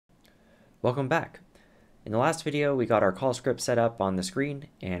Welcome back. In the last video, we got our call script set up on the screen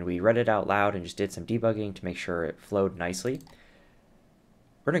and we read it out loud and just did some debugging to make sure it flowed nicely.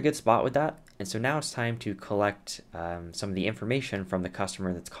 We're in a good spot with that, and so now it's time to collect some of the information from the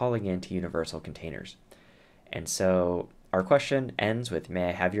customer that's calling into Universal Containers. And so our question ends with, "May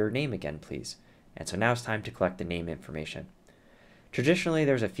I have your name again, please?" And so now it's time to collect the name information. Traditionally,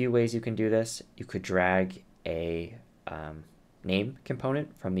 there's a few ways you can do this. You could drag a name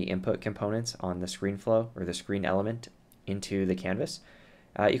component from the input components on the screen flow or the screen element into the canvas.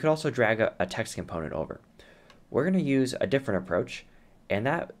 You could also drag a text component over. We're going to use a different approach, and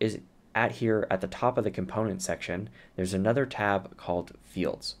that is here at the top of the component section. There's another tab called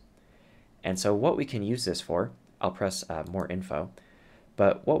Fields. And so what we can use this for, I'll press more info,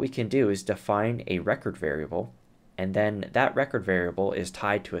 but what we can do is define a record variable, and then that record variable is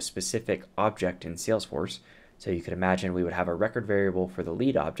tied to a specific object in Salesforce. So you could imagine we would have a record variable for the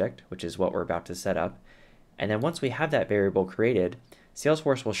lead object, which is what we're about to set up. And then once we have that variable created,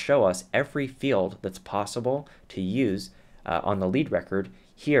 Salesforce will show us every field that's possible to use on the lead record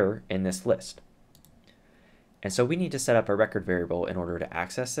here in this list. And so we need to set up a record variable in order to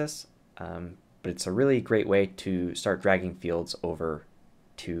access this, but it's a really great way to start dragging fields over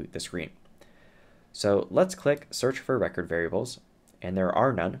to the screen. So let's click Search for Record Variables, and there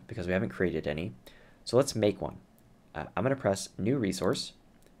are none because we haven't created any. So let's make one. I'm going to press New Resource,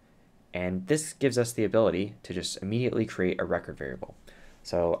 and this gives us the ability to just immediately create a record variable.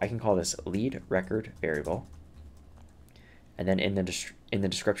 So I can call this lead record variable, and then in the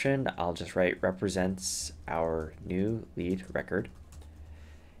description I'll just write represents our new lead record.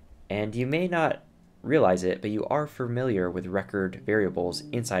 And you may not realize it, but you are familiar with record variables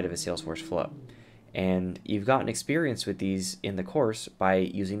inside of a Salesforce flow, and you've gotten experience with these in the course by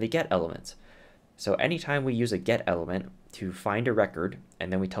using the get elements. So anytime we use a get element to find a record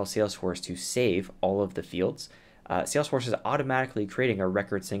and then we tell Salesforce to save all of the fields, Salesforce is automatically creating a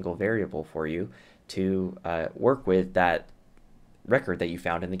record single variable for you to work with that record that you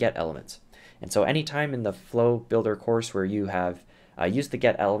found in the get elements. And so anytime in the Flow Builder course where you have used the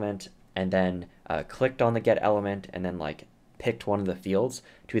get element and then clicked on the get element and then picked one of the fields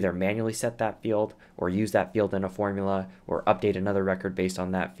to either manually set that field or use that field in a formula or update another record based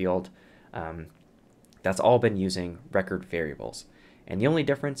on that field, that's all been using record variables. And the only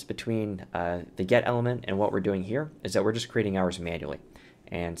difference between the get element and what we're doing here is that we're just creating ours manually.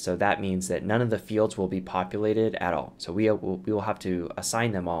 And so that means that none of the fields will be populated at all. So we will have to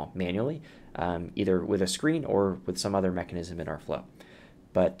assign them all manually, either with a screen or with some other mechanism in our flow.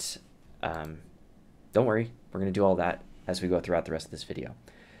 But don't worry, we're going to do all that as we go throughout the rest of this video.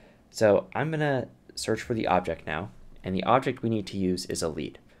 So I'm going to search for the object now, and the object we need to use is a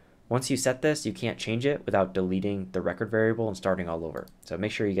lead. Once you set this, you can't change it without deleting the record variable and starting all over. So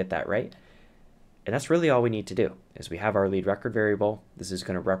make sure you get that right. And that's really all we need to do, is we have our lead record variable. This is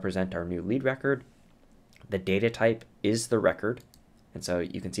going to represent our new lead record. The data type is the record. And so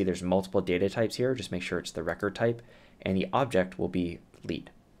you can see there's multiple data types here. Just make sure it's the record type. And the object will be lead.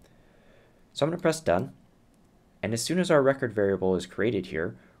 So I'm going to press done. And as soon as our record variable is created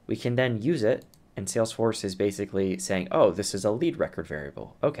here, we can then use it. And Salesforce is basically saying, oh, this is a lead record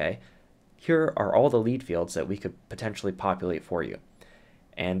variable. Okay, here are all the lead fields that we could potentially populate for you.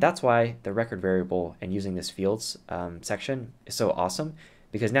 And that's why the record variable and using this fields section is so awesome,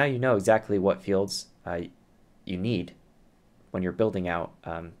 because now you know exactly what fields you need when you're building out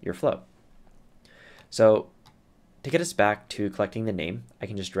your flow. So to get us back to collecting the name, I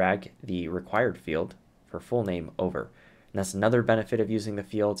can just drag the required field for full name over. And that's another benefit of using the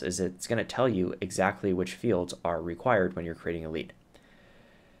fields, is it's going to tell you exactly which fields are required when you're creating a lead.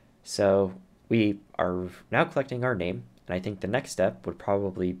 So we are now collecting our name, and I think the next step would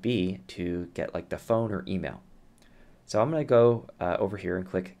probably be to get the phone or email. So I'm going to go over here and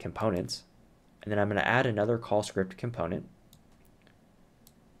click Components, and then I'm going to add another call script component,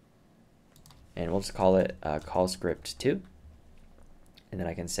 and we'll just call it call script 2, and then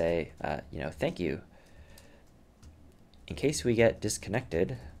I can say, thank you. In case we get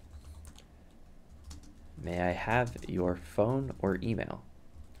disconnected, may I have your phone or email?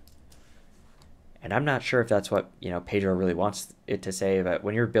 And I'm not sure if that's what Pedro really wants it to say, but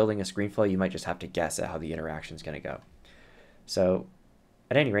when you're building a screen flow, you might just have to guess at how the interaction is going to go. So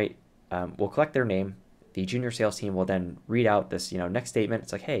at any rate, we'll collect their name. The junior sales team will then read out this next statement.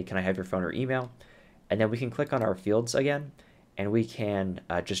 It's like, hey, can I have your phone or email? And then we can click on our fields again, and we can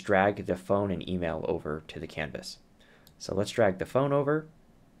just drag the phone and email over to the canvas. So let's drag the phone over,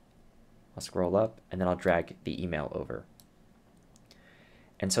 I'll scroll up, and then I'll drag the email over.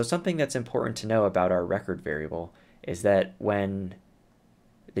 And so something that's important to know about our record variable is that when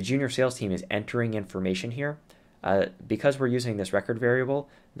the junior sales team is entering information here, because we're using this record variable,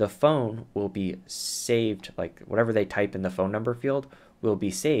 the phone will be saved, like whatever they type in the phone number field will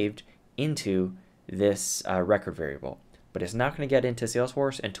be saved into this record variable. But it's not going to get into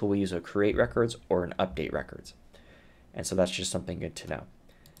Salesforce until we use a create records or an update records. And so that's just something good to know.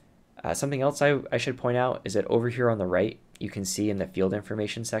 Something else I should point out is that over here on the right, you can see in the field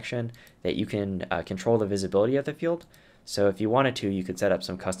information section that you can control the visibility of the field. So if you wanted to, you could set up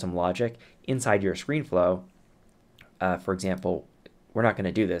some custom logic inside your screen flow. For example, we're not going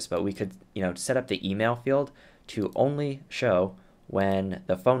to do this, but we could set up the email field to only show when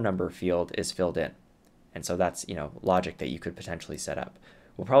the phone number field is filled in. And so that's logic that you could potentially set up.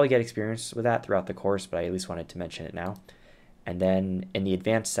 We'll probably get experience with that throughout the course, but I at least wanted to mention it now. And then in the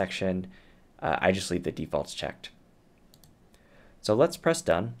advanced section, I just leave the defaults checked. So let's press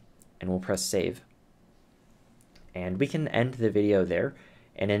done, and we'll press save. And we can end the video there.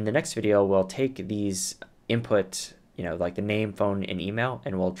 And in the next video, we'll take these input, like the name, phone, and email,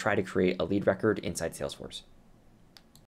 and we'll try to create a lead record inside Salesforce.